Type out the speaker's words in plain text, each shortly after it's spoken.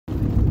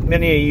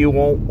Many of you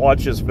won't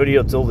watch this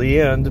video till the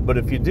end, but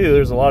if you do,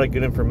 there's a lot of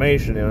good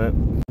information in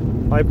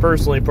it. I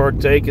personally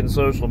partake in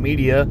social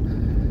media,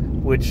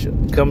 which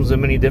comes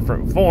in many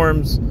different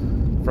forms,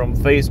 from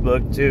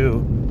Facebook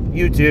to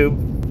YouTube,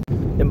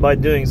 and by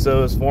doing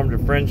so has formed a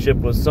friendship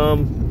with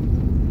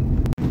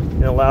some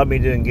and allowed me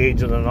to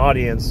engage with an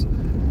audience,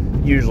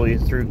 usually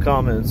through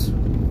comments.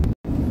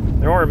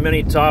 There aren't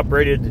many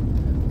top-rated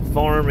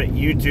farm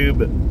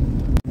YouTube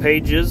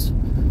pages.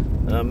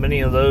 Many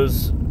of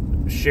those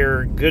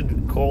share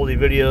good quality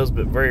videos,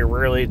 but very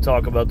rarely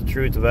talk about the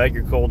truth of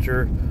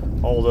agriculture,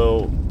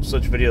 although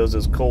such videos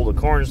as Coal to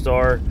Corn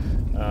Star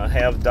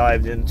have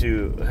dived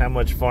into how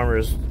much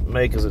farmers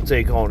make as a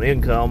take-home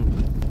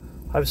income.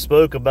 I've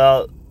spoke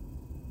about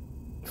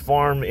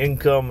farm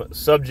income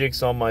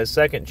subjects on my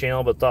second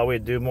channel, but thought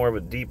we'd do more of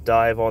a deep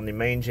dive on the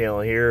main channel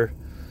here,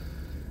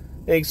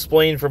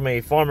 explain from a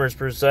farmer's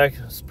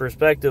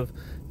perspective.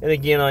 And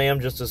again, I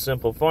am just a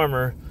simple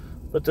farmer,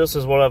 but this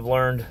is what I've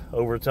learned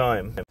over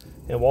time.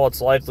 And while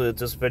it's likely that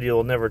this video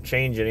will never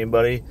change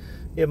anybody,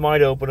 it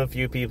might open a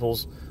few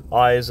people's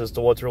eyes as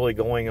to what's really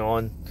going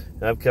on.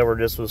 And I've covered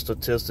this with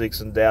statistics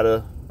and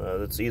data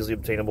that's easily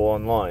obtainable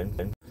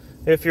online.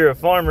 If you're a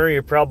farmer,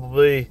 you're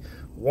probably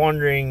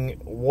wondering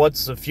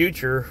what's the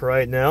future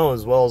right now,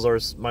 as well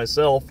as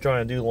myself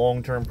trying to do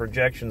long-term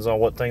projections on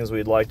what things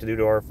we'd like to do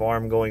to our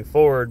farm going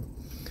forward.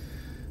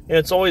 And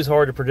it's always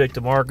hard to predict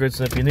the markets,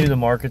 and if you knew the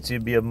markets,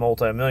 you'd be a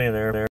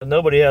multi-millionaire.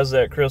 Nobody has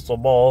that crystal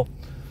ball.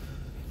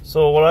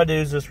 So what I do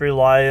is just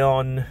rely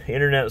on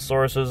internet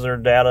sources or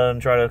data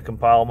and try to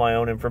compile my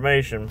own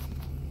information.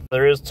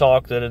 There is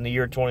talk that in the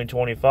year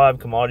 2025,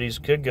 commodities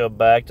could go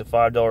back to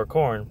 $5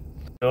 corn.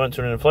 I went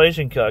to an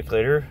inflation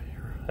calculator,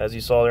 as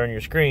you saw there on your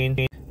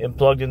screen, and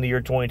plugged in the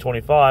year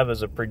 2025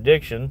 as a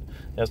prediction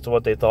as to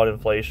what they thought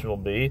inflation will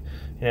be,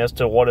 and as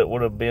to what it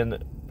would have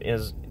been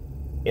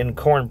in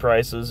corn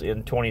prices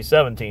in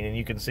 2017. And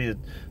you can see that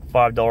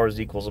 $5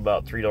 equals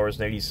about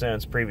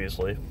 $3.80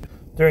 previously.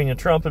 During the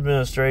Trump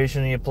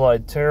administration, he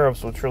applied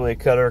tariffs, which really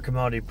cut our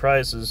commodity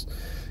prices.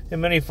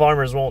 And many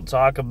farmers won't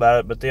talk about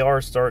it, but they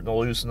are starting to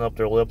loosen up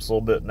their lips a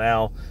little bit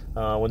now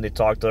when they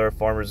talk to other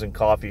farmers in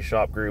coffee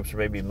shop groups or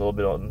maybe a little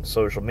bit on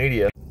social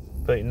media.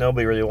 But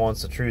nobody really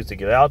wants the truth to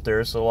get out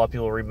there, so a lot of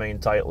people remain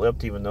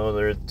tight-lipped even though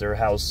they're at their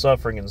house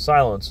suffering in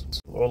silence.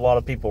 What a lot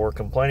of people were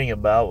complaining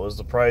about was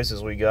the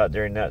prices we got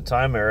during that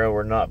time era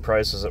were not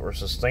prices that were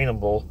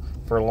sustainable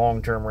for a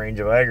long-term range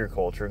of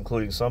agriculture,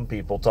 including some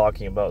people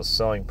talking about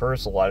selling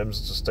personal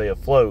items to stay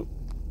afloat.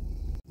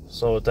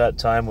 So at that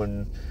time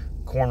when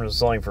corn was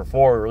selling for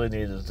 $4, it really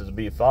needed to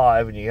be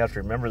 $5, and you have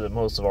to remember that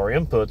most of our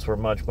inputs were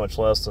much, much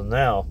less than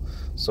now.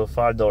 So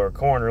 $5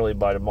 corn, really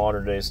by the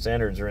modern day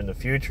standards or in the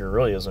future,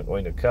 really isn't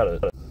going to cut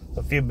it.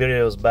 A few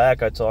videos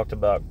back, I talked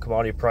about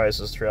commodity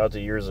prices throughout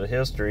the years of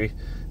history.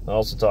 I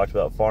also talked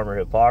about farmer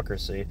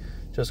hypocrisy.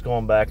 Just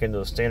going back into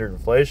a standard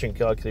inflation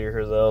calculator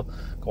here, though,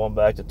 going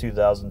back to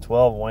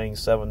 2012, weighing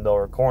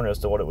 $7 corn as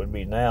to what it would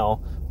be now,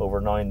 over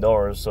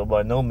 $9. So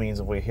by no means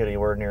have we hit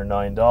anywhere near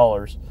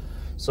 $9.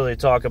 So they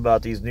talk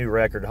about these new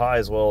record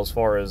highs. Well, as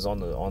far as on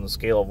the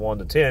scale of 1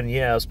 to 10,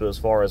 yes, but as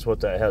far as what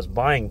that has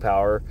buying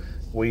power,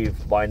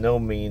 we've by no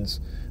means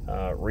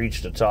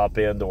reached the top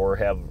end or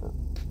have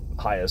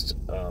highest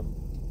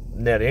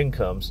net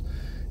incomes.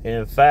 And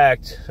in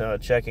fact,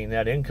 checking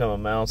net income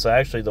amounts,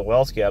 actually the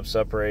wealth gap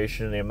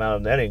separation, the amount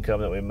of net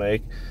income that we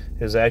make,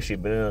 has actually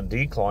been in a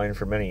decline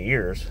for many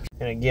years.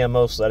 And again,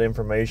 most of that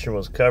information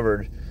was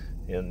covered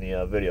in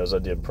the videos I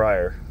did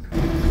prior.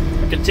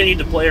 I continued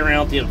to play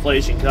around with the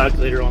inflation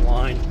calculator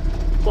online,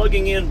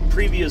 plugging in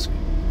previous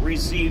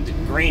received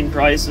grain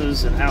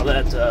prices and how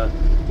that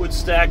would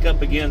stack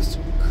up against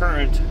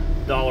current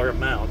dollar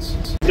amounts.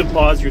 You can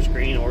pause your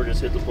screen or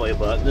just hit the play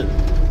button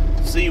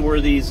and see where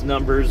these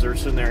numbers or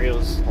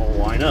scenarios all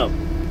line up.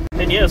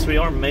 And yes, we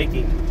are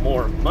making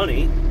more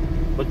money,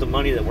 but the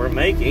money that we're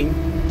making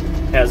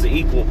has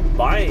equal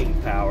buying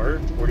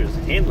power. We're just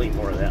handling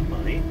more of that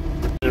money.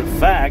 In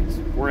fact,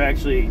 we're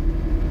actually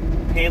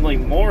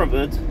handling more of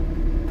it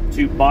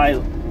to buy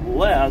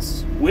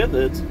less with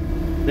it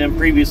than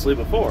previously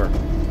before.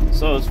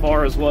 So as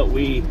far as what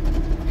we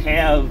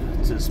have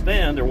to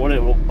spend or what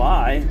it will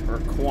buy, or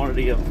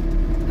quantity of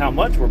how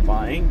much we're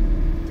buying,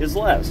 is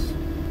less.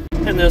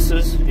 And this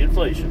is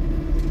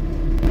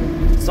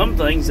inflation. Some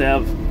things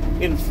have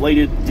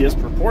inflated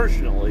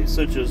disproportionately,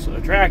 such as a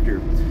tractor.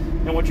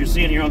 And what you're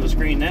seeing here on the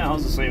screen now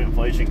is the same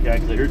inflation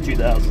calculator,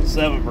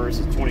 2007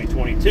 versus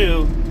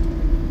 2022.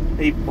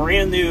 A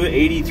brand new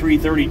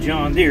 8330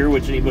 John Deere,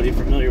 which anybody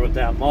familiar with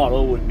that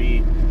model would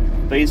be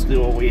basically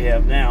what we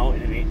have now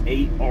in an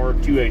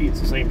 8R280.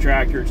 It's the same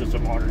tractor, it's just a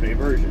modern day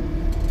version.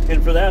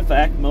 And for that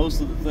fact,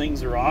 most of the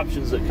things or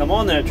options that come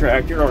on that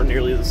tractor are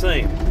nearly the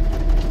same.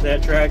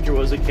 That tractor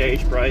was a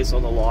cash price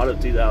on the lot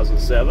of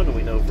 2007, and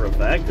we know for a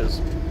fact,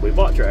 because we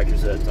bought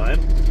tractors at that time,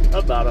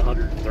 about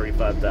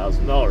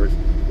 $135,000,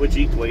 which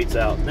equates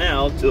out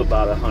now to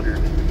about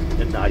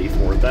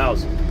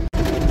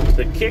 $194,000.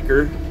 The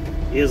kicker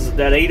is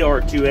that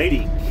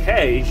 8R280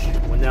 cash,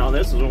 well, now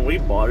this is when we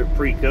bought it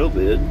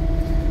pre-COVID,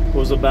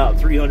 was about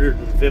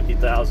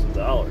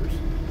 $350,000.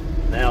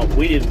 Now,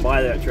 we didn't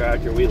buy that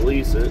tractor, we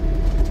lease it,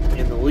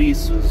 and the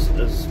lease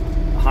is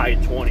high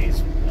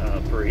 20s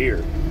per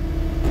year.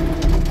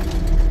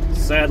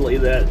 Sadly,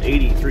 that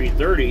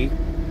 8330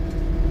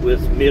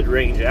 with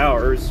mid-range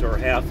hours or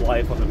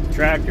half-life on the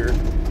tractor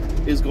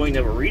is going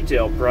to have a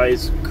retail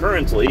price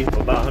currently of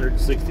about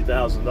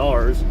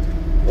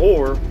 $160,000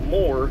 or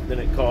more than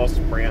it costs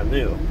brand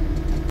new.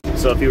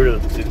 So if you were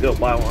to go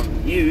buy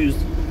one used,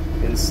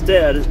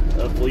 instead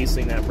of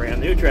leasing that brand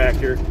new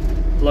tractor,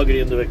 plug it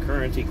into a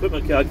current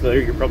equipment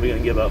calculator, you're probably going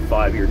to get about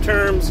 5-year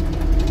terms,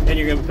 and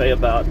you're going to pay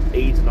about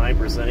 8 to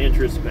 9%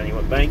 interest depending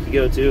what bank you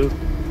go to.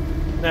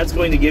 And that's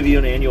going to give you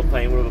an annual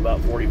payment of about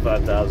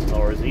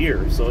 $45,000 a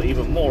year, so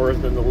even more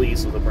than the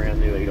lease of the brand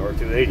new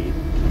 8R280.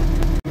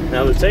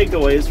 Now the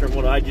takeaways from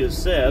what I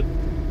just said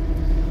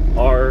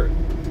are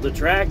the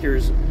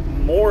tractors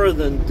more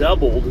than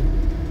doubled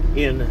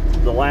in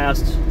the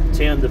last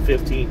 10 to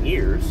 15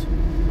 years.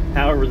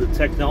 However, the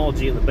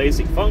technology and the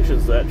basic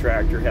functions of that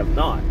tractor have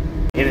not.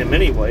 And in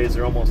many ways,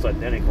 they're almost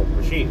identical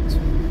machines.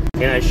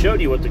 And I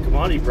showed you what the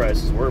commodity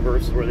prices were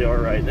versus where they are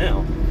right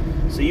now.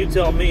 So you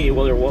tell me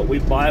whether what we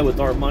buy with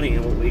our money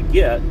and what we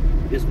get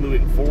is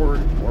moving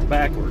forward or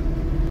backward.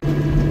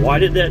 Why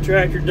did that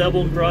tractor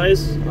double in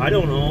price? I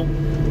don't know.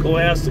 Go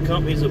ask the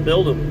companies that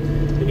build them.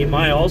 And you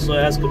might also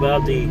ask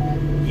about the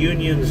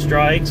union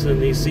strikes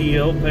and the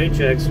CEO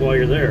paychecks while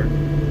you're there,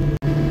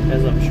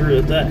 as I'm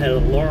sure that had a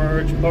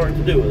large part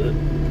to do with it.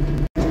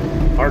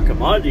 Our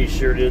commodities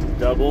sure didn't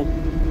double.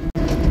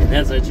 And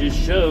as I just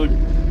showed,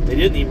 they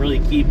didn't even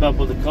really keep up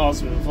with the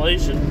cost of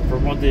inflation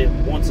from what they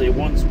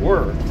once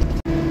were.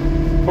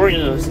 According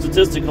to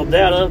statistical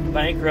data,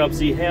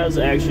 bankruptcy has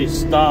actually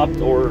stopped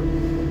or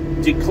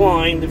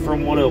declined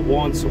from what it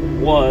once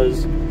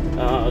was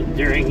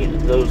during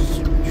those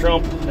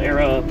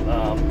Trump-era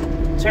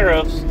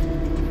tariffs.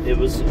 It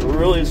was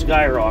really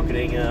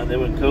skyrocketing. Then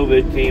when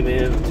COVID came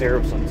in,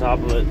 tariffs on top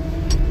of it,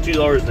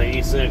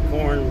 $2.80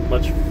 corn,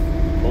 much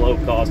below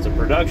cost of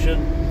production.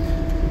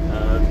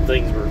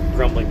 Things were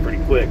crumbling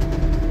pretty quick.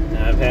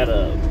 I've had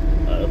a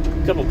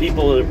couple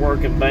people that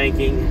work in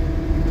banking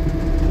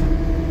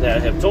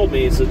that have told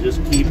me to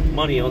just keep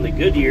money on the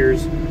good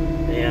years,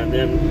 and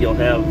then you'll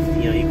have,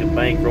 you can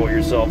bankroll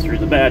yourself through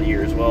the bad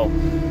years. Well,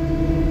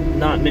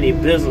 not many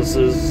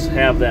businesses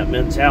have that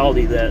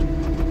mentality that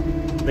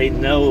they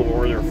know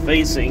or they're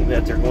facing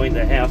that they're going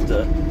to have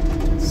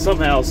to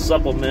somehow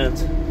supplement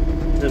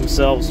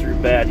themselves through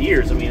bad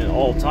years. I mean, at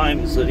all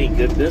times, any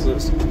good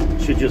business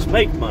should just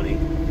make money.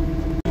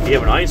 If you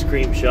have an ice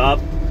cream shop,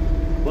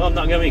 well, I'm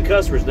not going to have any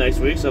customers next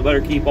week, so I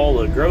better keep all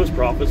the gross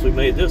profits we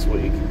made this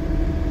week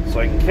so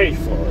I can cash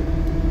flow it.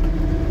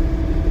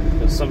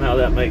 Because somehow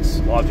that makes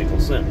logical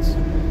sense.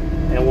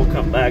 And we'll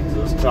come back to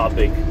this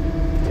topic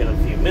in a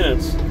few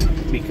minutes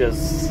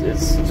because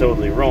it's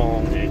totally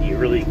wrong and you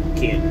really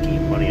can't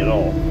keep money at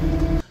all.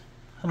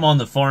 I'm on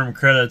the Farm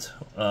Credit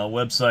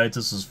website.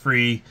 This is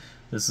free.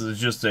 This is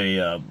just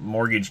a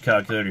mortgage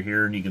calculator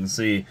here, and you can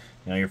see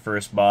your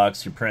first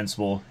box, your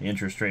principal,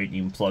 interest rate.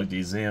 You can plug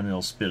these in,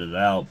 it'll spit it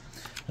out.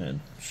 It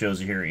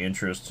shows you here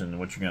interest and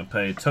what you're going to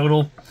pay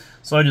total.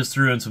 So I just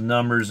threw in some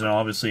numbers, and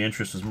obviously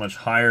interest is much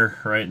higher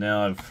right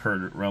now. I've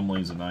heard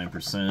rumblings of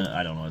 9%.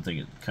 I don't know. I think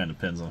it kind of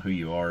depends on who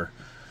you are,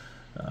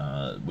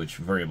 which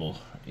variable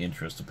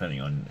interest, depending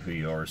on who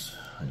you are,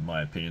 in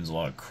my opinion, is a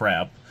lot of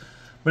crap.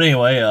 But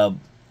anyway,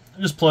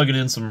 just plugging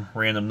in some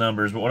random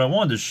numbers. But what I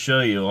wanted to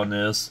show you on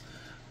this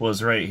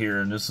was right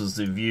here, and this is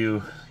the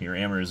view, your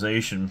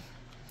amortization.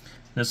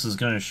 This is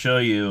going to show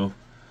you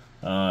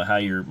how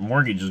your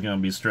mortgage is going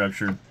to be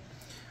structured.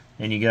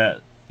 And you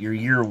got your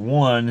year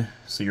one,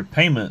 so your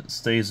payment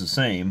stays the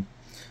same,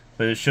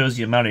 but it shows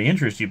the amount of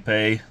interest you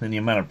pay and the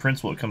amount of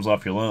principal that comes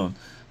off your loan.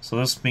 So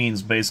this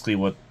means basically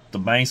what the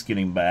bank's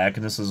getting back,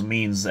 and this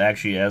means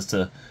actually as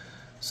to,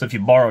 so if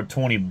you borrow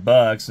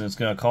 $20 and it's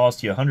going to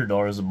cost you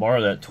 $100 to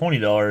borrow that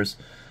 $20,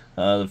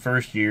 the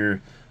first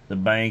year the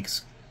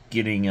bank's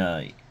getting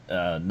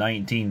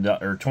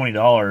 $19 or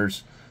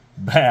 $20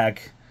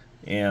 back,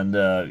 and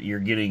you're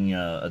getting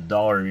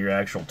 $1 of your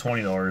actual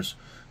 $20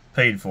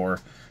 paid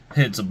for.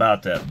 It's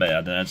about that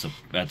bad. That's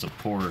a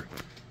poor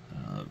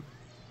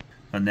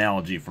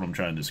analogy for what I'm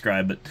trying to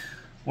describe. But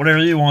what I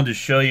really wanted to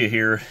show you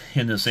here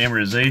in this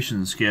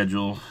amortization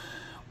schedule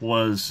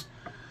was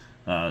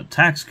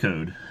tax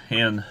code.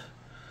 And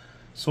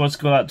so let's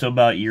go out to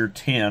about year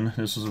 10.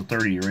 This is a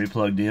 30-year we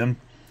plugged in.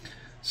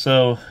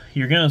 So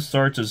you're going to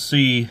start to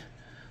see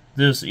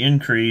this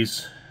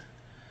increase,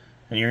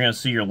 and you're going to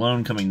see your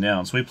loan coming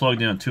down. So we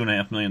plugged in a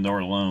 $2.5 million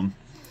loan,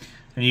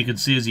 and you can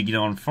see as you get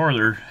on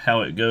farther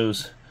how it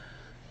goes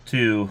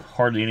to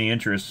hardly any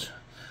interest.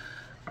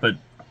 But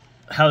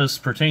how this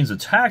pertains to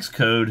tax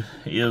code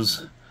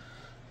is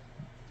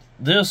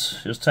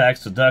this is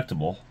tax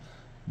deductible.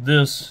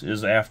 This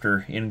is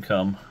after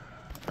income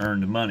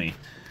earned money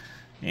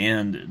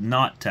and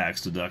not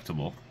tax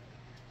deductible.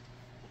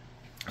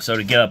 So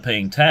to get up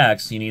paying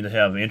tax, you need to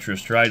have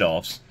interest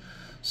write-offs.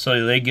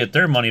 So they get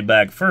their money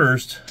back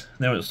first,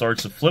 then it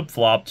starts to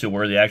flip-flop to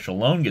where the actual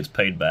loan gets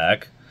paid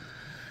back,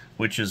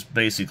 which is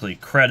basically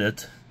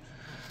credit.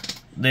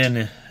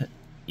 Then,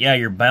 yeah,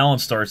 your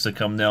balance starts to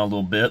come down a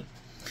little bit.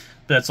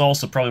 That's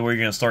also probably where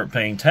you're going to start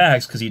paying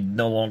tax, because you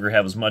no longer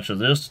have as much of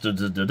this to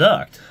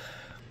deduct.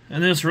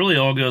 And this really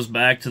all goes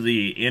back to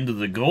the end of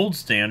the gold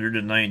standard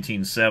in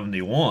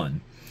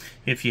 1971.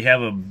 If you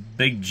have a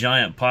big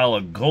giant pile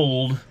of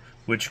gold,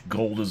 which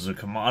gold is a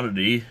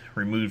commodity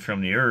removed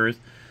from the earth,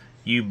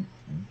 you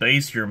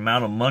base your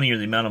amount of money or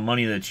the amount of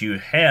money that you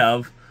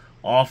have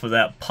off of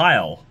that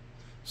pile.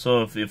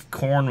 So if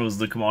corn was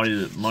the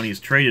commodity that money is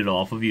traded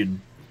off of, you'd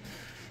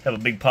have a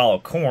big pile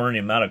of corn. The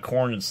amount of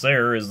corn that's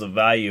there is the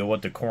value of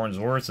what the corn's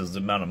worth, is the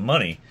amount of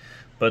money.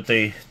 But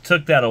they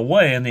took that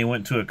away and they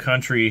went to a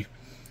country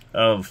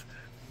of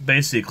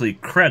basically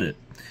credit.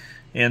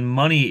 And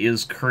money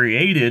is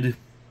created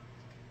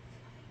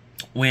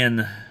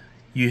when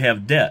you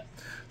have debt.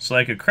 So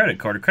like a credit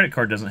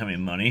card doesn't have any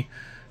money.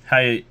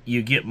 How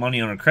you get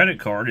money on a credit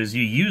card is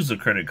you use the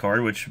credit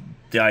card, which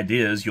the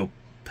idea is you'll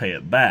pay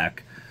it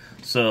back.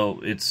 So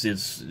it's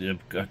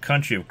a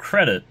country of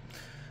credit.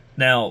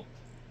 Now,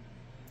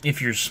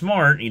 if you're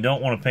smart and you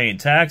don't want to pay any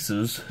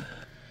taxes,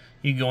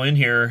 you go in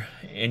here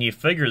and you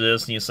figure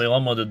this and you say, well,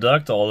 I'm going to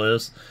deduct all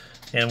this,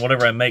 and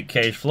whatever I make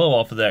cash flow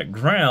off of that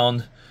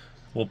ground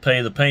will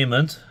pay the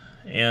payment,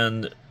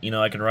 and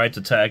I can write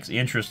the tax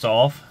interest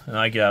off, and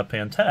I get out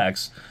paying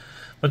tax.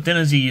 But then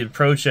as you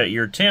approach that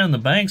year 10, the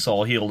bank's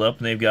all healed up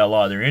and they've got a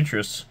lot of their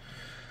interests.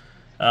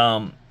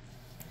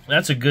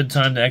 That's a good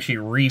time to actually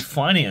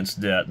refinance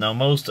debt. Now,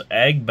 most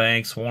ag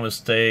banks want to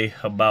stay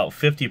about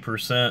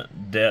 50%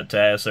 debt to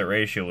asset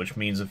ratio, which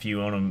means if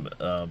you own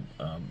a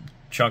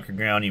chunk of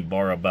ground, you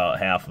borrow about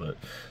half of it.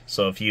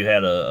 So if you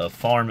had a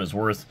farm that's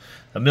worth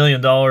 $1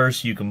 million,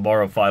 you can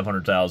borrow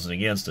 $500,000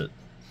 against it.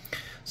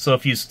 So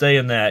if you stay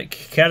in that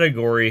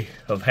category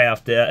of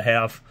half debt,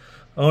 half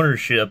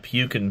ownership,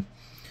 you can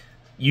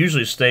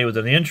usually stay with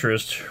an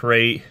interest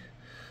rate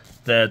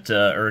that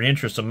or an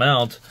interest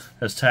amount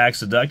that's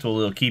tax deductible.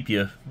 It'll keep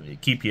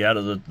you out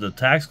of the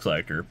tax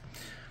collector.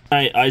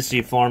 I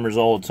see farmers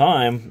all the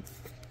time.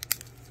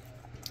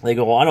 They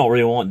go, well, I don't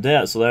really want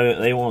debt, so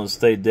they want to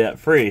stay debt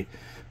free.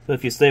 But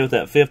if you stay with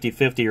that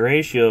 50-50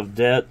 ratio of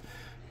debt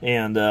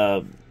and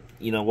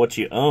what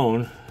you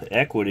own,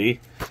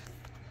 equity.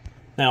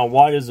 Now,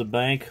 why does the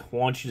bank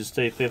want you to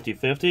stay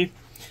 50-50?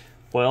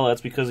 Well,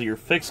 that's because of your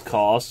fixed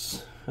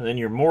costs, and then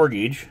your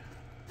mortgage,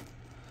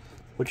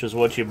 which is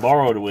what you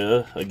borrowed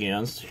with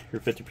against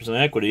your 50%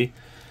 equity.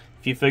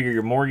 If you figure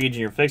your mortgage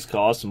and your fixed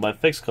costs, and by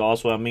fixed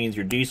costs, well, that means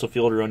your diesel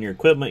fuel to run your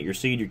equipment, your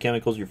seed, your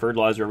chemicals, your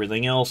fertilizer,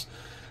 everything else.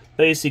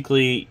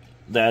 Basically,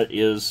 that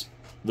is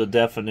the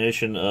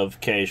definition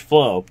of cash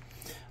flow.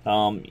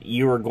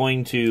 You are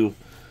going to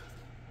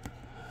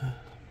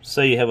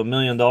say you have $1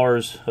 million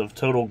of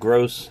total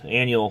gross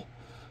annual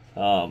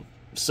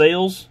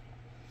sales,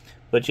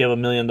 but you have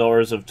 $1 million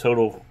of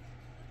total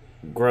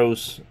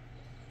gross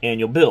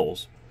annual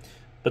bills.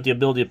 But the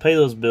ability to pay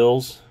those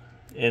bills,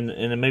 and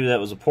maybe that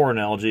was a poor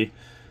analogy,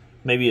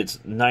 maybe it's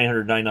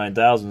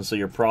 $999,000, so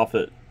your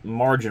profit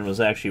margin was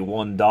actually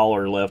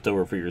 $1 left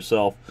over for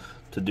yourself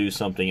to do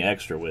something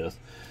extra with.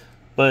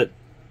 But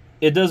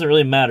it doesn't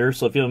really matter.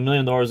 So if you have $1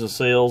 million in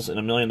sales and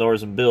 $1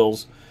 million in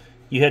bills,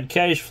 you had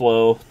cash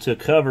flow to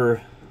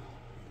cover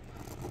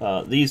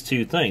these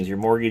two things, your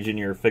mortgage and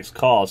your fixed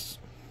costs,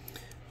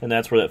 and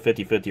that's where that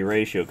 50-50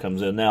 ratio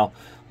comes in. Now,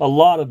 a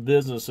lot of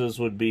businesses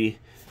would be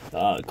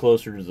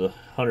closer to the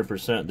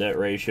 100% debt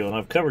ratio, and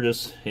I've covered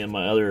this in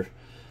my other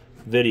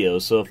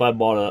videos. So if I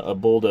bought a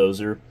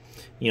bulldozer,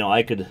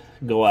 I could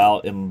go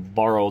out and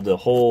borrow the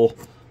whole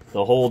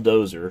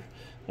dozer.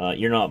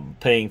 You're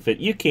not paying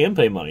you can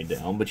pay money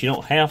down, but you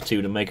don't have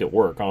to make it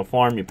work. On a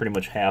farm, you pretty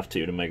much have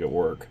to make it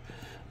work.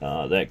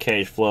 That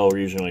cash flow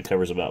usually only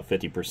covers about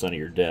 50% of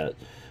your debt,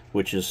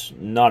 which is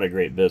not a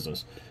great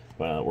business.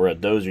 Where a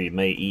dozer, you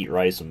may eat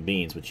rice and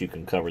beans, but you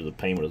can cover the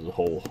payment of the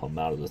whole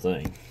amount of the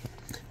thing.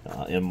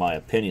 In my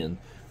opinion,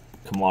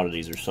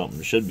 commodities are something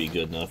that should be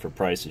good enough, or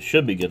prices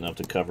should be good enough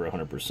to cover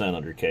 100%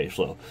 under cash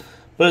flow.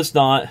 But it's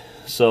not.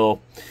 So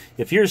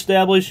if you're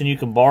established and you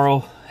can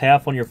borrow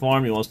half on your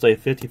farm, you want to stay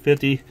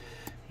 50-50,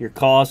 your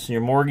costs and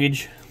your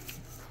mortgage,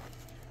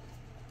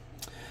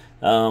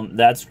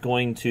 that's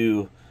going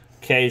to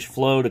cash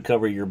flow to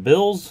cover your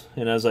bills.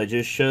 And as I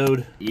just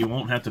showed, you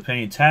won't have to pay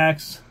any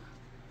tax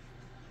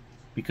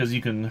because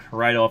you can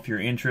write off your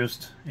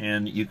interest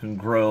and you can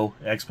grow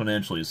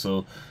exponentially.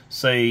 So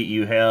say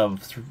you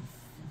have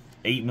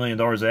 $8 million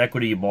of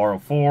equity, you borrow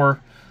 $4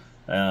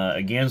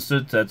 against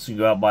it. That's, you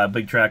go out buy a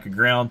big tract of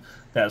ground,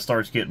 that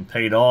starts getting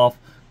paid off.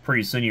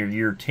 Pretty soon, your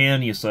year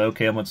 10, you say,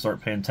 okay, I'm going to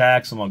start paying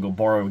tax. I'm going to go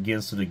borrow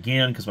against it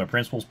again because my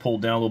principal's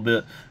pulled down a little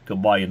bit. Go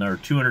buy another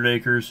 200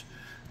 acres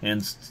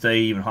and stay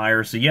even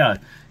higher. So yeah,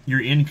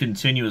 you're in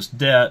continuous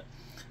debt,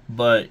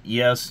 but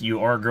yes, you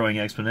are growing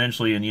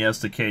exponentially, and yes,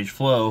 the cash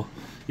flow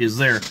is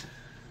there.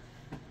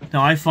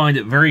 Now, I find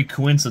it very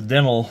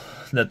coincidental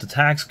that the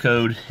tax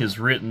code is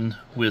written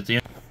with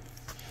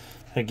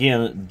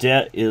Again,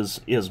 debt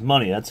is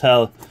money. That's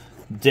how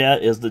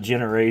debt is the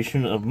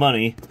generation of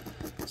money.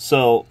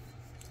 So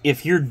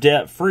if you're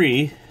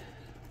debt-free,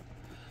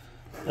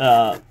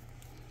 at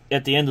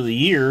the end of the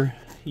year,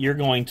 you're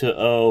going to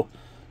owe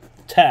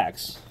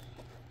tax,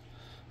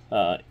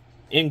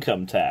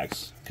 income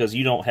tax, because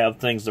you don't have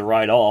things to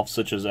write off,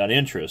 such as that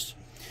interest.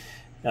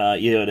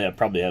 You would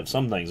probably have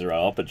some things to write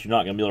off, but you're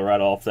not going to be able to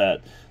write off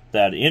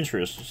that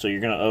interest, so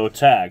you're going to owe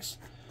tax.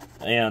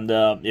 And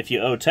if you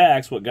owe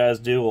tax, what guys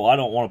do, well, I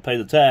don't want to pay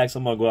the tax,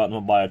 I'm going to go out and I'm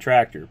going to buy a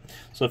tractor.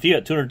 So if you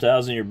got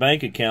 $200,000 in your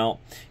bank account,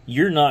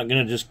 you're not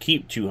going to just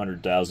keep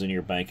 $200,000 in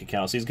your bank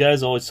account. So these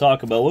guys always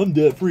talk about, well, I'm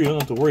debt-free, I don't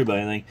have to worry about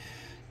anything.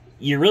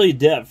 You're really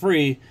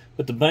debt-free,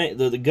 but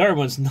the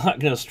government's not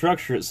going to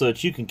structure it so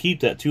that you can keep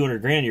that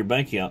 $200,000 in your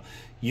bank account.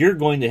 You're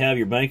going to have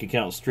your bank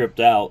account stripped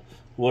out,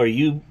 where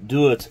you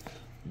do it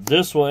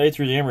this way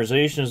through the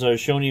amortization, as I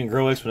was showing you, and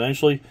grow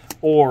exponentially,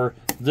 or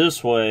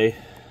this way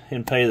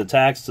and pay the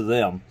tax to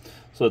them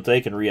so that they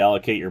can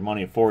reallocate your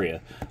money for you.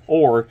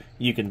 Or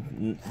you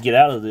can get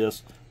out of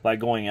this by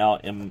going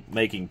out and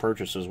making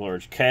purchases, whether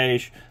it's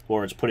cash,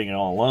 or it's putting it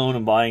on a loan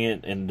and buying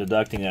it and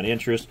deducting that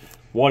interest,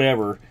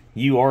 whatever.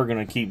 You are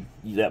going to keep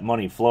that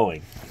money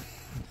flowing.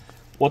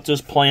 What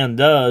this plan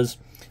does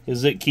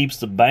is it keeps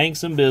the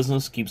banks in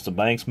business, keeps the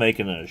banks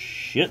making a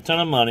shit ton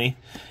of money.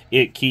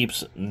 It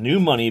keeps new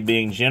money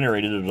being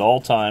generated at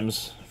all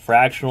times,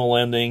 fractional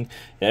lending,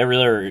 every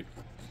other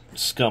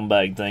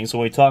scumbag thing. So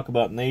when we talk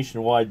about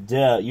nationwide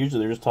debt,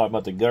 usually they're just talking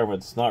about the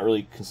government. It's not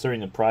really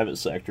considering the private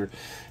sector.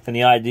 And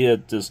the idea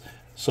that this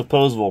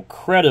supposable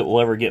credit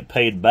will ever get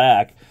paid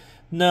back,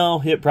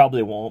 no, it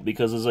probably won't,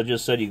 because as I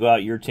just said, you go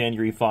out year 10,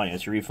 you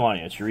refinance, you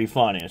refinance, you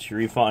refinance, you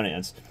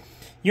refinance.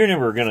 You're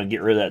never going to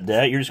get rid of that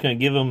debt. You're just going to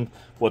give them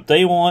what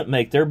they want,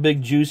 make their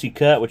big juicy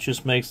cut, which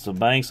just makes the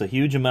banks a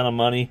huge amount of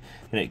money,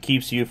 and it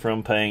keeps you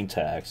from paying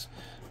tax.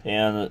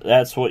 And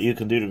that's what you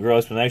can do to grow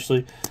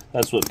exponentially.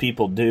 That's what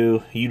people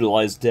do,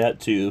 utilize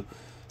debt to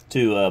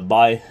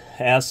buy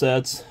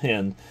assets,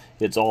 and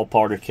it's all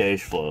part of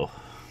cash flow.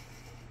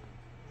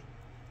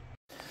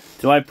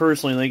 Do I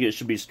personally think it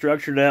should be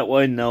structured that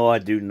way? No, I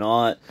do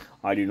not.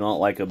 I do not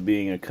like it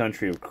being a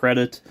country of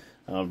credit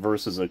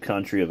versus a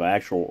country of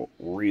actual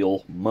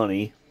real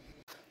money.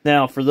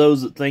 Now, for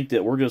those that think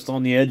that we're just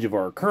on the edge of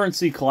our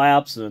currency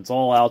collapse and it's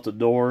all out the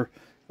door,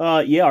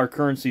 yeah, our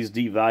currency is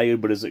devalued,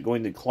 but is it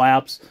going to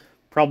collapse?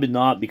 Probably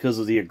not, because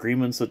of the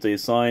agreements that they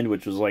signed,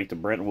 which was like the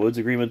Bretton Woods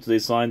agreement that they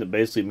signed, that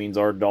basically means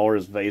our dollar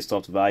is based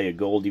off the value of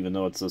gold, even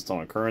though it's just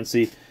on a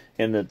currency,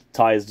 and that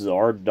ties to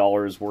our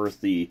dollar's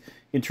worth the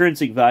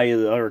intrinsic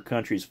value that other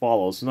countries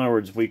follow. So in other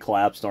words, if we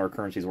collapse and our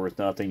currency's worth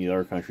nothing, the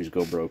other countries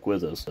go broke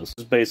with us. This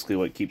is basically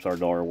what keeps our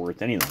dollar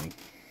worth anything.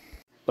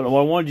 But what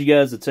I wanted you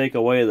guys to take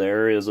away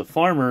there is a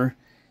farmer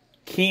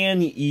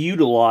can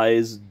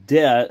utilize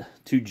debt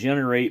to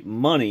generate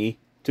money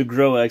to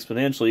grow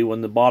exponentially, when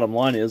the bottom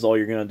line is all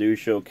you're going to do is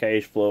show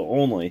cash flow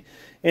only.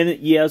 And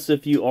yes,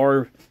 if you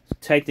are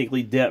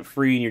technically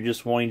debt-free and you're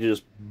just wanting to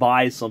just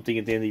buy something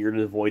at the end of the year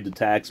to avoid the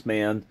tax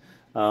man,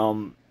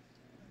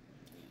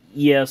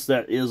 yes,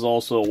 that is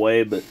also a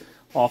way, but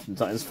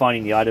oftentimes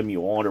finding the item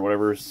you want or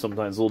whatever is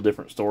sometimes a little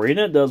different story, and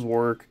it does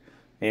work,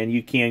 and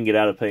you can get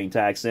out of paying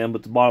tax then.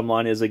 But the bottom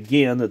line is,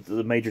 again, that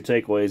the major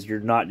takeaway is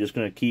you're not just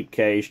going to keep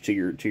cash to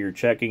your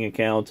checking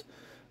account.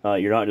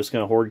 You're not just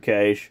going to hoard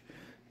cash,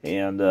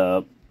 and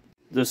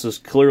this is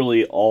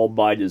clearly all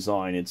by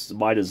design. It's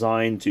by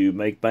design to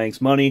make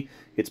banks money.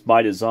 It's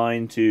by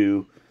design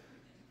to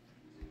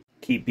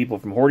keep people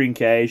from hoarding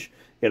cash.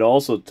 It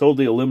also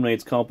totally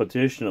eliminates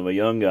competition of a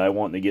young guy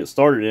wanting to get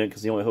started in it,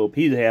 because the only hope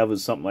he'd have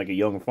is something like a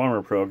young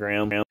farmer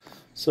program.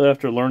 So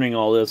after learning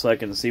all this, I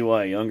can see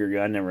why a younger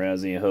guy never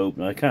has any hope.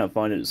 And I kind of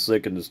find it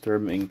sick and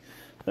disturbing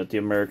that the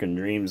American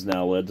dream's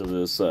now led to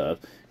this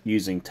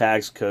using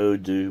tax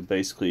code to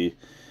basically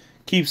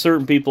keep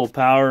certain people of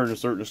power and a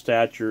certain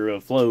stature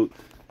afloat,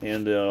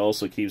 and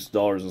also keeps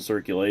dollars in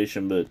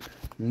circulation. But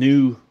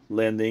new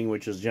lending,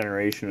 which is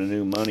generation of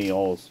new money,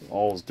 all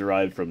is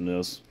derived from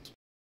this.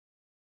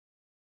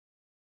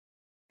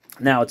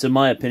 Now, it's in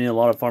my opinion, a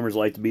lot of farmers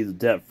like to be the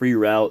debt-free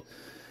route,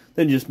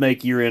 then just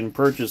make year-end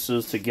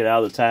purchases to get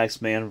out of the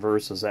tax man,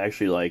 versus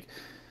actually like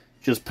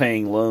just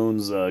paying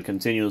loans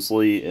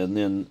continuously, and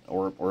then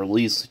or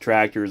lease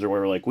tractors or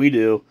whatever like we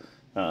do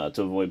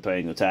to avoid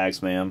paying the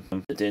tax man.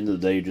 At the end of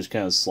the day, you're just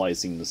kind of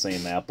slicing the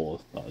same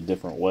apple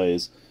different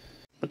ways.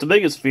 But the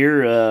biggest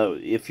fear,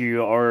 if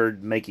you are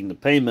making the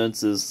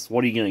payments, is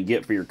what are you going to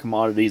get for your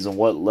commodities, and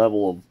what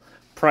level of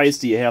price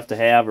do you have to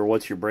have, or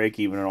what's your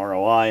break-even and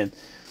ROI? And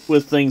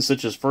with things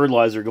such as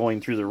fertilizer going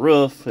through the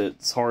roof,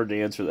 it's hard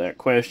to answer that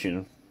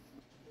question.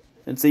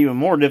 It's even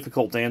more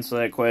difficult to answer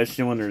that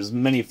question when there's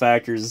many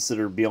factors that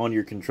are beyond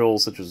your control,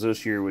 such as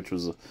this year, which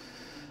was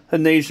a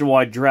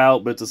nationwide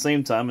drought, but at the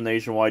same time, a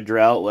nationwide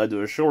drought led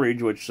to a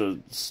shortage, which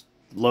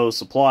low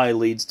supply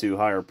leads to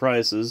higher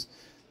prices,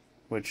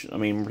 which, I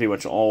mean, pretty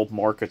much all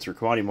markets or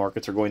commodity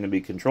markets are going to be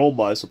controlled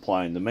by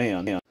supply and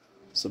demand.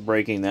 So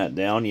breaking that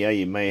down, yeah,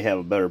 you may have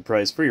a better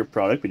price for your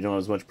product, but you don't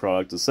have as much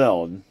product to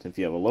sell. And if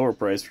you have a lower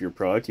price for your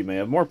product, you may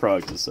have more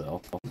product to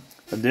sell.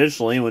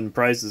 Additionally, when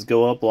prices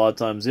go up, a lot of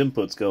times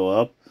inputs go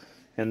up,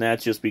 and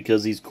that's just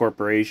because these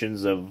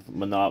corporations have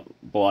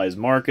monopolized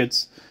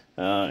markets,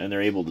 and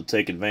they're able to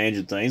take advantage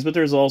of things. But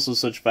there's also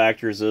such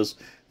factors as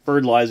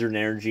fertilizer and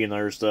energy and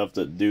other stuff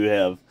that do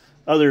have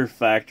other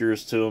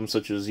factors to them,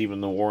 such as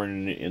even the war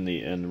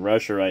in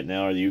Russia right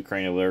now, or the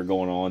Ukraine over there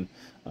going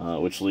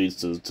on, which leads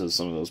to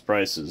some of those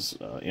prices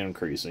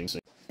increasing.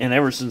 And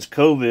ever since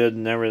COVID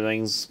and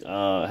everything's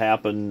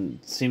happened,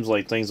 it seems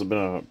like things have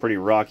been a pretty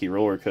rocky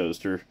roller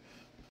coaster.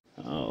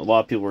 A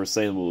lot of people were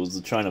saying, well, it was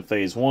the China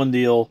Phase 1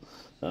 deal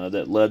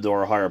that led to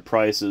our higher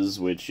prices,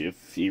 which,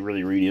 if you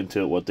really read into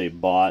it, what they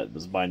bought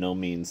was by no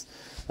means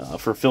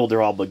fulfilled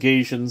their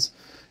obligations.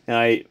 And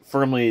I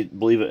firmly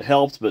believe it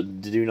helped,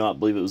 but do not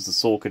believe it was the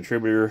sole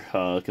contributor,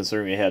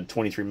 considering it had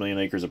 23 million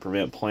acres of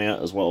prevent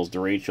plant, as well as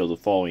derecho the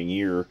following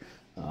year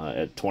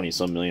at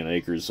 20-some million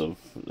acres of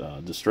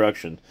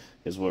destruction,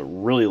 is what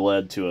really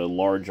led to a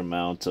large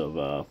amount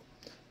of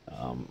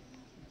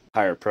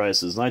higher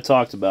prices. And I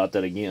talked about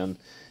that again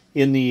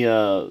in the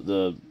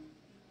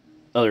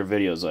other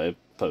videos I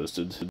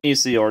posted. You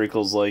see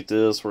articles like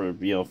this where,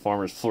 you know,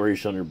 farmers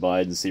flourish under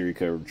Biden, see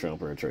recovered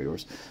Trump or trade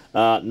wars.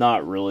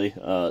 Not really.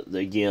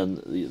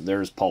 Again,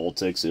 there's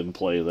politics in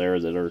play there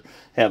that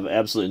have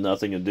absolutely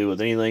nothing to do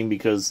with anything,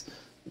 because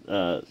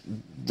the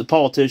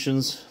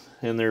politicians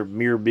and their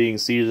mere being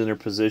seated in their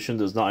position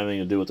does not have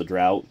anything to do with the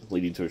drought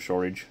leading to a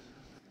shortage.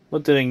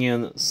 But then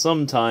again,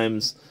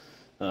 sometimes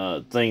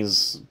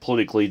things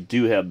politically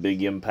do have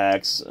big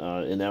impacts,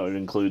 and that would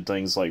include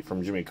things like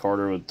from Jimmy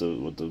Carter with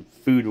the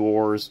food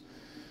wars,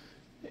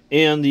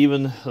 and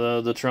even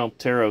the Trump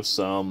tariffs.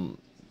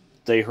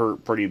 They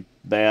hurt pretty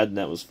bad, and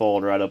that was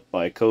followed right up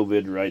by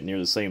COVID right near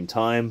the same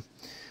time.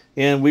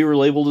 And we were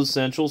labeled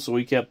essential, so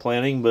we kept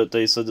planning, but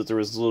they said that there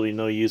was literally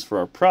no use for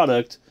our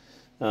product,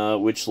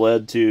 which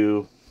led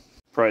to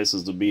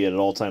prices to be at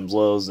all-time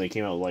lows. And they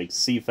came out with like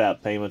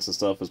CFAP payments and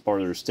stuff as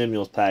part of their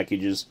stimulus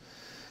packages.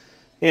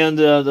 And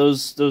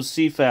those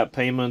CFAP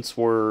payments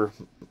were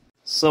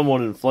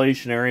somewhat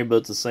inflationary, but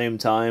at the same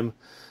time,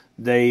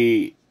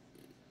 the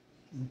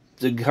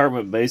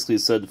government basically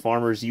said to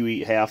farmers, you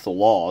eat half the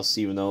loss,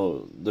 even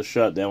though the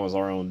shutdown was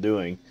our own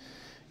doing.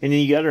 And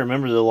you got to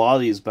remember that a lot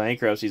of these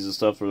bankruptcies and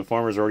stuff where the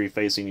farmers are already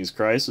facing these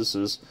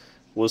crises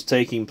was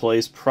taking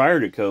place prior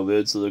to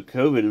COVID, so the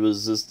COVID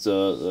was just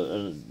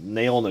a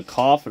nail in the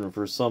coffin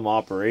for some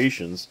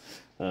operations.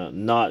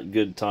 Not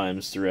good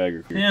times through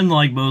agriculture. And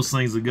like most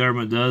things the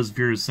government does, if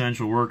you're an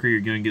essential worker, you're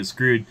going to get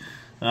screwed.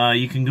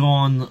 You can go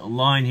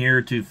online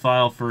here to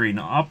file for an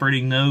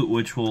operating note,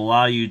 which will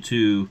allow you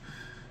to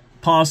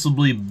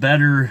possibly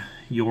better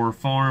your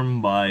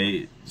farm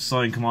by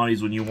selling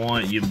commodities when you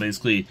want. You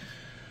basically,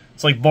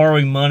 it's like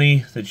borrowing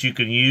money that you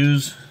can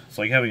use. It's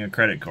like having a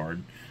credit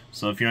card.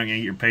 So if you're not going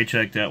to get your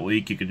paycheck that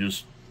week, you can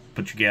just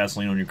put your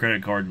gasoline on your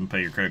credit card and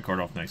pay your credit card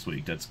off next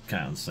week. That's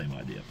kind of the same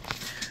idea.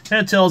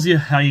 And it tells you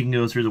how you can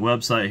go through the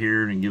website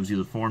here, and it gives you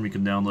the form you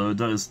can download.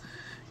 Does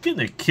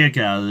getting a kick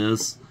out of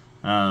this.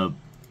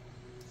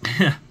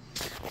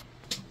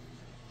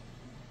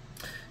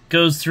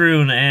 Goes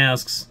through and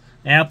asks,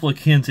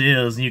 applicant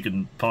is, and you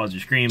can pause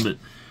your screen, but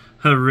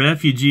a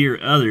refugee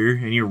or other,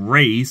 and your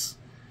race,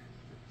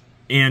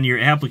 and your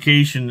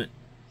application,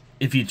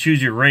 if you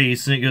choose your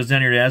race, and it goes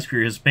down here to ask if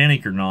you're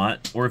Hispanic or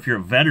not, or if you're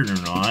a veteran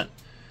or not.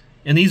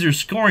 And these are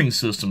scoring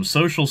systems,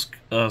 social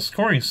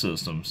scoring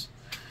systems.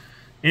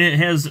 And it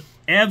has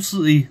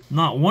absolutely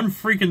not one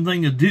freaking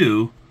thing to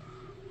do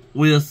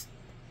with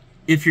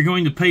if you're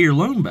going to pay your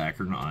loan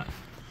back or not.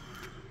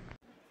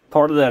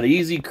 Part of that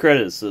easy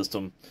credit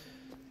system.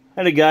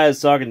 I had a guy I was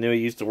talking to,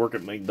 he used to work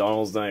at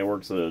McDonald's, now he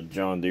works at a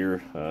John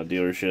Deere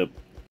dealership.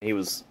 He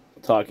was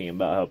talking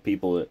about how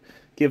people that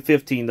get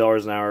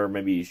 $15 an hour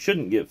maybe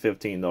shouldn't get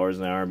 $15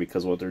 an hour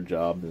because what their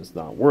job is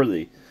not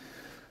worthy.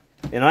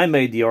 And I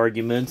made the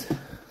argument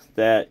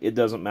that it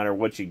doesn't matter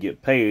what you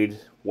get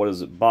paid, what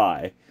does it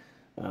buy?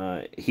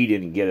 He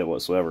didn't get it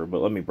whatsoever,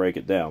 but let me break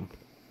it down.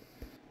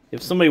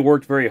 If somebody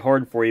worked very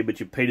hard for you, but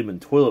you paid them in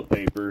toilet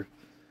paper,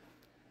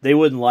 they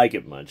wouldn't like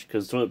it much,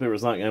 because toilet paper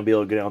is not going to be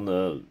able to get on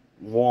the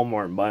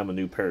Walmart and buy them a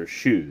new pair of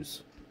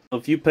shoes.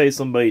 If you pay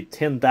somebody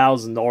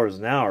 $10,000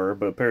 an hour,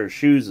 but a pair of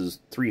shoes is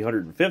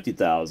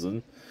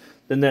 $350,000,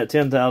 then that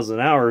 $10,000 an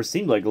hour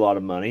seems like a lot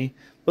of money,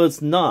 but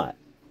it's not.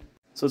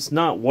 So it's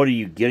not what are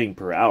you getting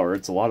per hour,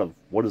 it's a lot of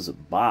what does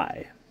it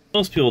buy.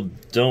 Most people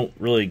don't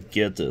really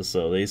get this,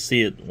 so they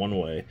see it one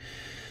way.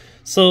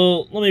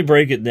 So let me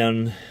break it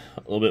down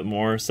a little bit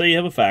more. Say you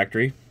have a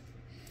factory,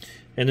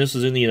 and this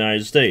is in the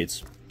United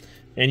States,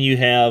 and you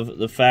have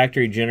the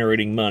factory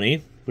generating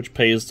money, which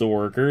pays the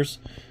workers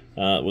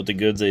with the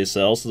goods they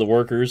sell. So the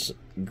workers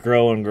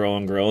grow and grow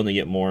and grow, and they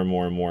get more and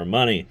more and more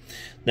money.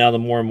 Now the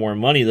more and more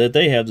money that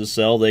they have to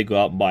sell, they go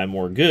out and buy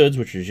more goods,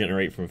 which is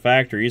generate from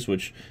factories,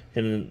 which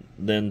in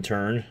then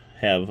turn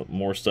have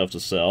more stuff to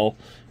sell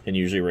and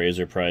usually raise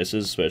their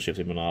prices, especially if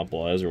they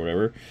monopolize or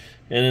whatever.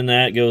 and then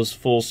that goes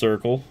full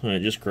circle, and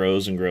it just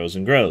grows and grows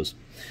and grows.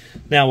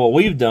 Now, what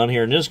we've done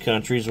here in this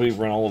country is we've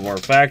run all of our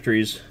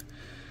factories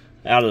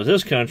out of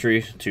this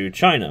country to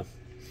China,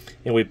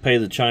 and we pay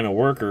the China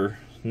worker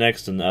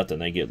next to nothing.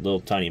 They get a little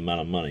tiny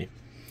amount of money.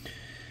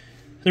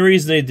 The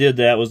reason they did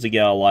that was to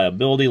get out of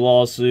liability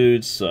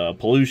lawsuits,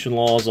 pollution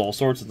laws, all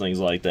sorts of things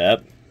like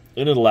that,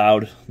 and it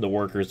allowed the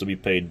workers to be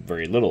paid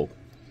very little.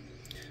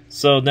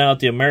 So now that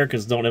the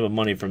Americans don't have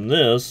money from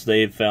this,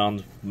 they've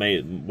found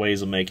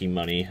ways of making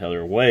money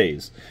other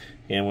ways.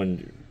 And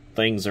when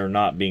things are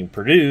not being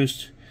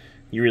produced,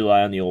 you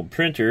rely on the old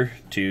printer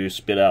to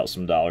spit out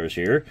some dollars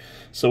here.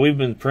 So we've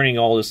been printing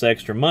all this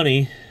extra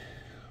money,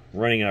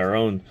 running our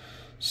own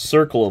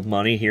circle of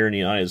money here in the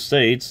United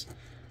States.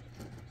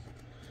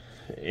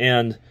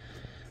 And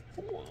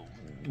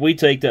we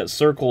take that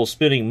circle of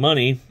spinning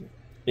money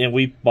and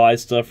we buy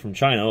stuff from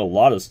China, a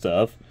lot of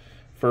stuff,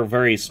 for a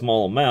very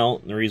small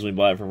amount. And the reason we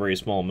buy it for very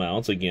small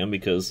amounts, again,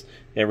 because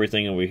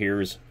everything over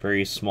here is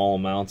very small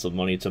amounts of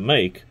money to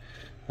make,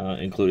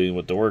 including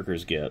what the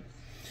workers get.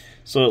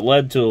 So it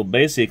led to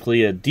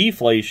basically a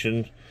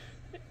deflation.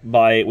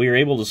 We were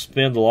able to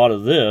spend a lot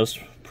of this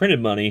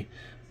printed money,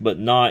 but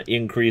not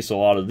increase a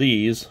lot of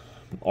these,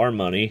 our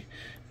money,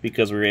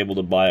 because we were able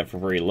to buy it for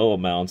very low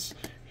amounts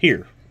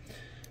here.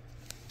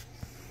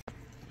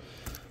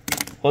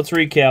 Let's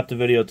recap the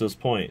video at this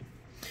point.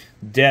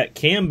 Debt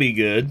can be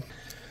good.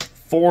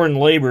 Foreign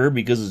labor,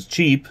 because it's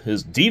cheap,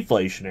 is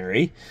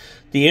deflationary.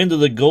 The end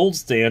of the gold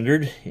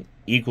standard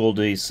equaled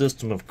a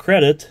system of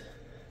credit.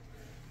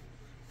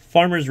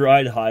 Farmers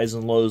ride highs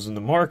and lows in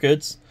the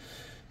markets,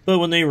 but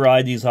when they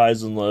ride these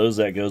highs and lows,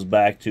 that goes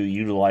back to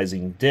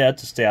utilizing debt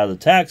to stay out of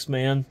the tax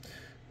man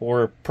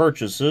or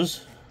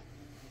purchases.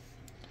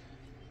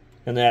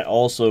 And that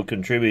also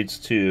contributes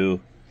to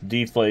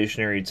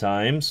deflationary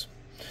times.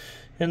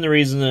 And the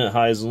reason that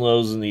highs and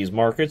lows in these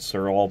markets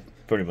are all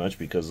pretty much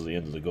because of the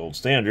end of the gold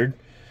standard.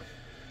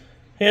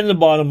 And the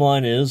bottom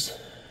line is,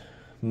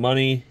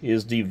 money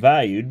is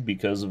devalued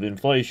because of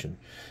inflation.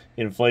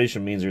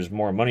 Inflation means there's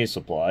more money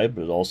supply,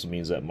 but it also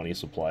means that money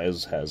supply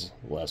has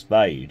less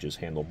value. You just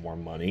handle more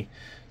money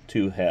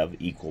to have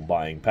equal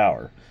buying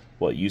power.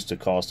 What used to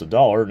cost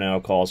 $1 now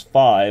costs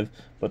 $5,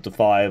 but the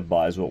 5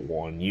 buys what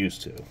 1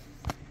 used to.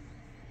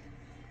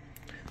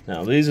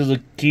 Now, these are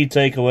the key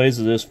takeaways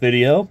of this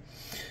video.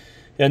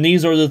 And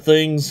these are the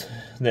things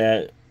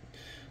that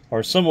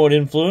are somewhat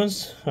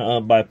influenced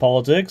by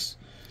politics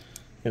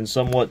and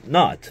somewhat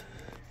not.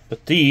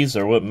 But these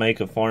are what make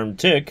a farm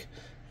tick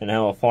and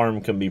how a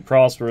farm can be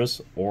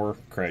prosperous or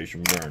crash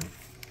and burn.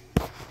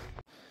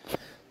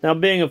 Now,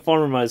 being a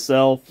farmer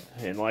myself,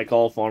 and like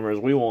all farmers,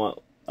 we want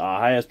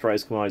highest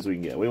price commodities we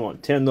can get. We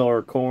want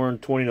 $10 corn,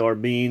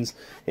 $20 beans,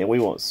 and we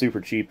want super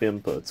cheap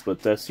inputs.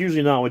 But that's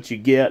usually not what you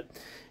get.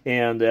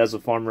 And as a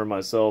farmer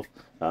myself,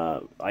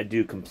 I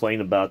do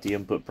complain about the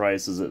input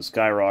prices that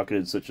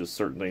skyrocketed, such as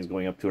certain things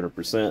going up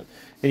 200%.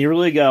 And you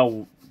really got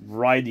to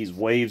ride these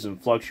waves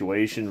and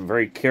fluctuation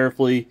very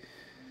carefully.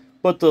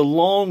 But the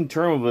long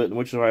term of it,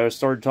 which is why I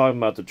started talking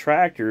about the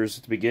tractors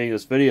at the beginning of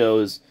this video,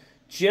 is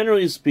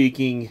generally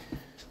speaking,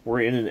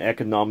 we're in an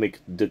economic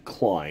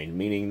decline,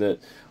 meaning that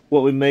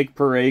what we make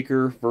per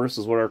acre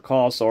versus what our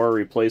costs are,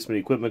 replacement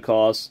equipment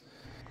costs,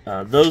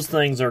 those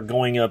things are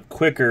going up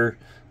quicker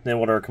than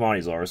what our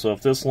commodities are. So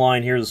if this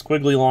line here, the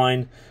squiggly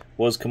line,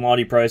 was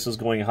commodity prices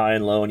going high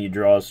and low, and you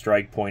draw a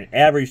strike point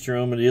average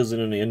through them, it isn't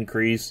an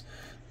increase.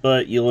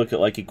 But you look at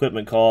like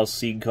equipment costs,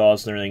 seed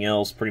costs, and everything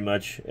else, pretty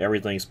much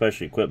everything,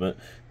 especially equipment,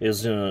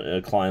 is in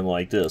a climb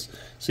like this.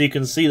 So you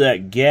can see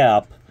that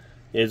gap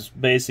is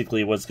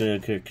basically what's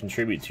going to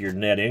contribute to your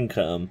net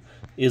income,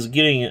 is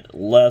getting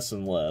less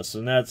and less.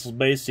 And that's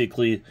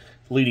basically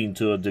leading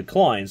to a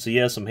decline. So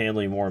yes, I'm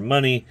handling more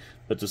money,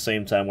 but at the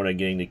same time what I'm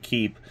getting to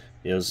keep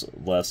is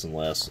less and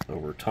less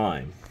over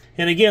time.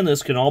 And again,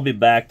 this can all be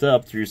backed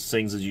up through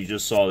things that you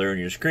just saw there on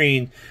your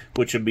screen,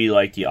 which would be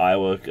like the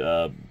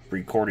Iowa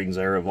recordings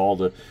there of all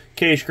the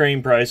cash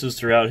grain prices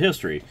throughout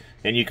history.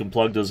 And you can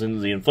plug those into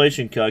the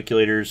inflation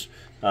calculators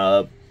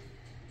that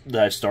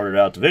I started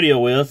out the video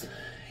with.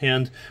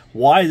 And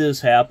why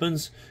this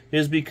happens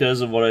is because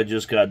of what I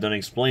just got done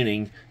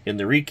explaining in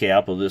the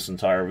recap of this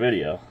entire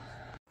video.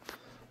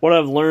 What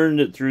I've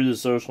learned through the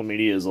social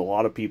media is a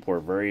lot of people are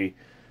very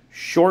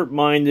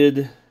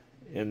short-minded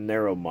and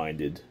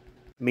narrow-minded,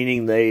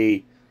 meaning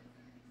they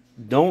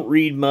don't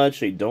read much,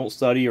 they don't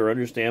study or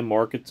understand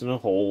markets in a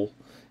whole,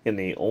 and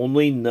they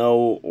only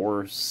know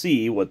or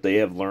see what they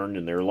have learned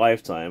in their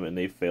lifetime, and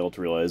they fail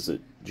to realize that,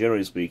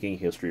 generally speaking,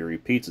 history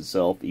repeats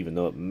itself, even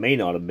though it may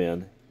not have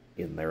been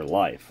in their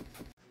life.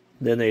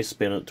 Then they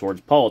spin it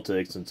towards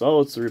politics, and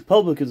oh, it's the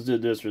Republicans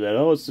did this or that,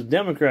 oh, it's the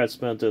Democrats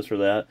spent this or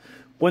that,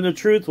 when the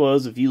truth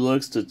was, if you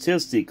look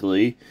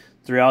statistically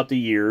throughout the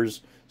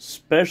years,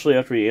 especially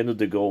after we ended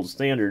the gold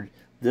standard,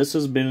 this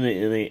has been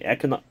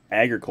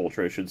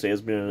agriculture, I should say,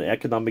 has been in an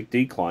economic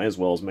decline, as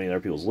well as many other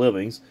people's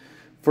livings,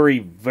 for a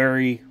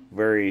very,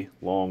 very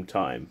long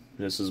time.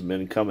 This has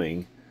been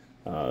coming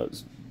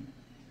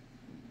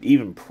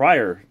even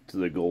prior to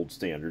the gold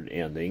standard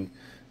ending,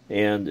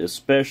 and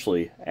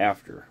especially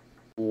after.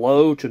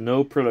 Low to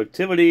no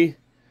productivity,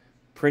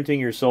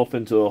 printing yourself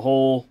into a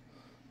hole.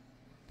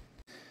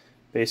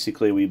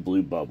 Basically, we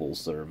blew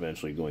bubbles that are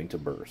eventually going to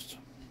burst.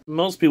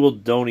 Most people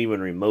don't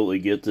even remotely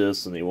get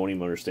this, and they won't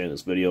even understand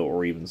this video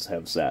or even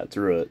have sat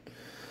through it.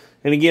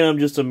 And again, I'm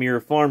just a mere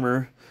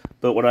farmer,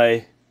 but what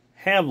I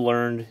have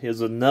learned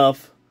is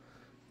enough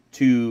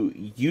to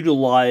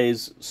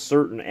utilize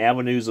certain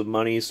avenues of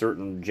money,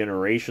 certain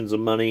generations of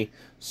money,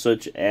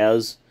 such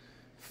as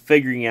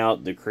figuring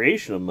out the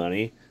creation of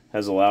money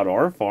has allowed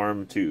our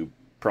farm to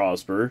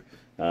prosper.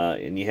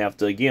 And you have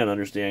to, again,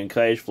 understand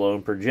cash flow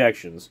and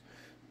projections.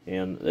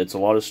 And it's a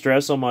lot of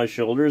stress on my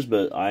shoulders,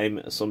 but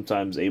I'm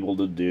sometimes able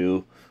to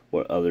do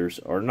what others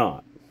are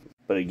not.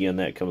 But again,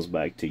 that comes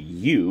back to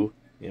you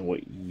and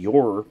what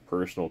your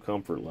personal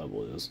comfort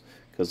level is.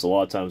 Because a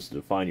lot of times to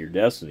define your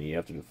destiny, you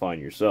have to define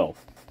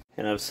yourself.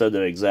 And I've said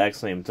that exact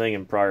same thing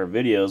in prior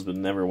videos, but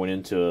never went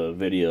into a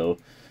video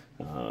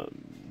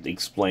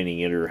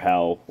explaining it or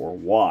how or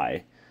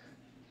why.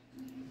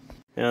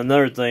 And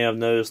another thing I've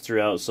noticed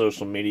throughout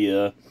social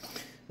media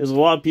is a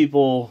lot of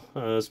people,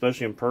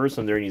 especially in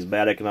person during these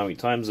bad economic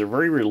times, they're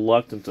very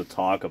reluctant to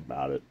talk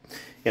about it.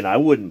 And I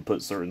wouldn't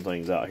put certain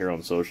things out here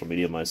on social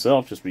media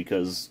myself just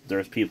because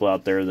there's people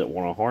out there that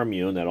want to harm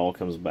you, and that all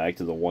comes back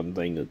to the one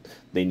thing that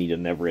they need a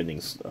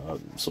never-ending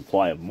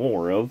supply of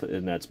more of,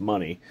 and that's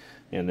money.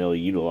 And they'll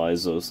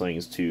utilize those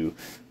things to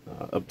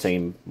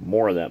obtain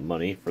more of that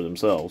money for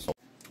themselves.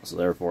 So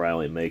therefore, I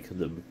only make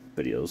the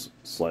videos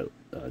slightly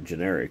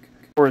generic,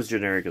 or as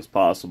generic as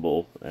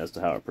possible as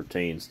to how it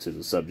pertains to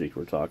the subject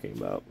we're talking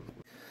about.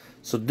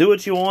 So do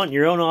what you want in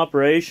your own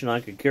operation.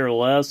 I could care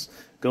less.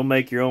 Go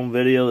make your own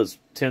video that's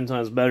 10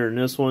 times better than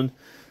this one.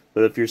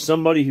 But if you're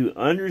somebody who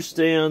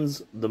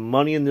understands the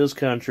money in this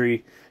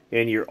country,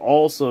 and you're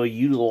also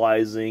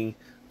utilizing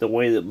the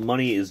way that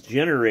money is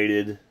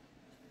generated,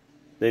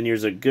 then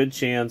there's a good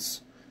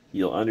chance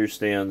you'll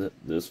understand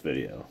this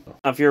video.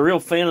 If you're a real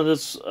fan of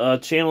this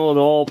channel at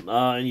all,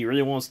 and you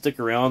really want to stick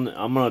around,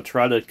 I'm going to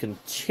try to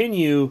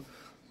continue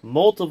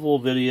multiple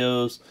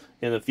videos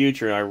in the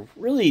future. I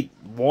really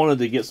wanted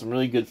to get some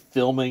really good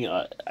filming.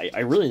 I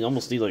really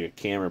almost need like a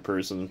camera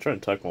person. I'm trying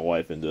to tuck my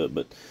wife into it,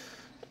 but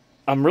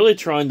I'm really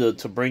trying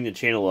to bring the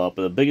channel up.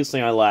 But the biggest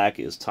thing I lack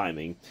is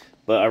timing.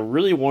 But I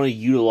really want to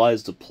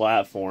utilize the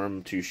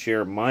platform to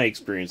share my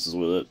experiences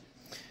with it,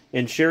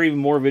 and share even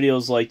more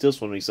videos like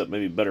this one, except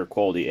maybe better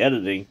quality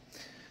editing,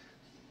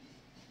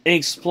 and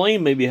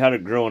explain maybe how to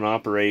grow an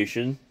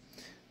operation.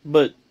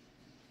 But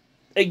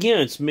again,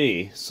 it's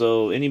me,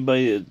 so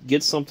anybody that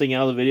gets something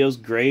out of the videos,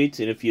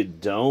 great, and if you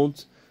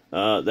don't,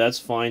 that's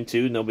fine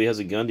too. Nobody has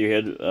a gun to your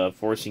head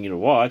forcing you to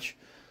watch.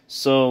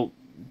 So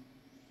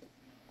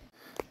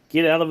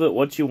get out of it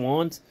what you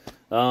want.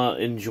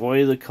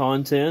 Enjoy the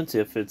content.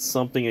 If it's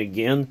something,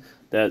 again,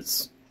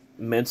 that's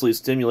mentally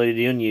stimulated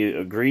you and you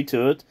agree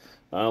to it,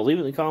 leave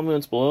it in the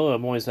comments below.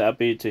 I'm always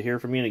happy to hear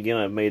from you. And again,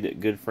 I've made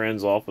good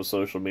friends off of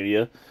social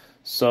media.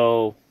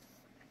 So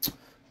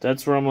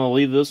that's where I'm going to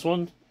leave this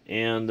one.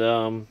 And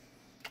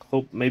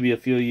hope maybe a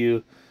few of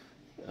you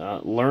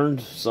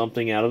learned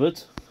something out of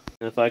it.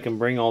 And if I can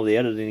bring all the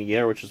editing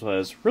together, which is what I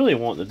was really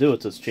wanting to do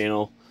with this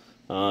channel,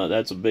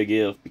 that's a big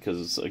if, because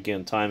it's,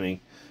 again, timing.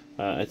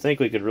 I think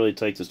we could really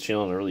take this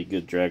channel in a really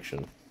good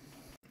direction.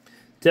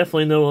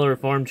 Definitely no other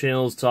farm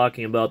channels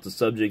talking about the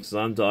subjects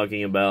I'm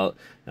talking about.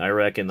 I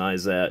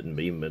recognize that and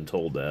even been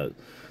told that.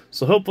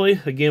 So hopefully,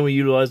 again, we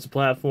utilize the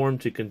platform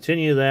to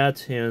continue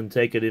that and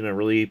take it in a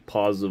really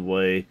positive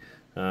way,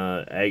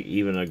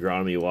 even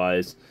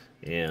agronomy-wise.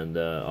 And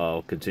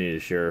I'll continue to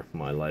share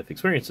my life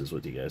experiences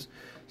with you guys.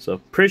 So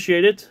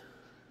appreciate it.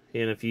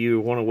 And if you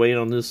want to weigh in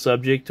on this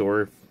subject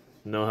or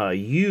know how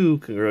you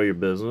can grow your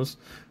business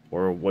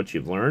or what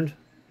you've learned,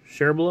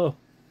 share below.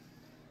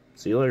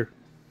 See you later.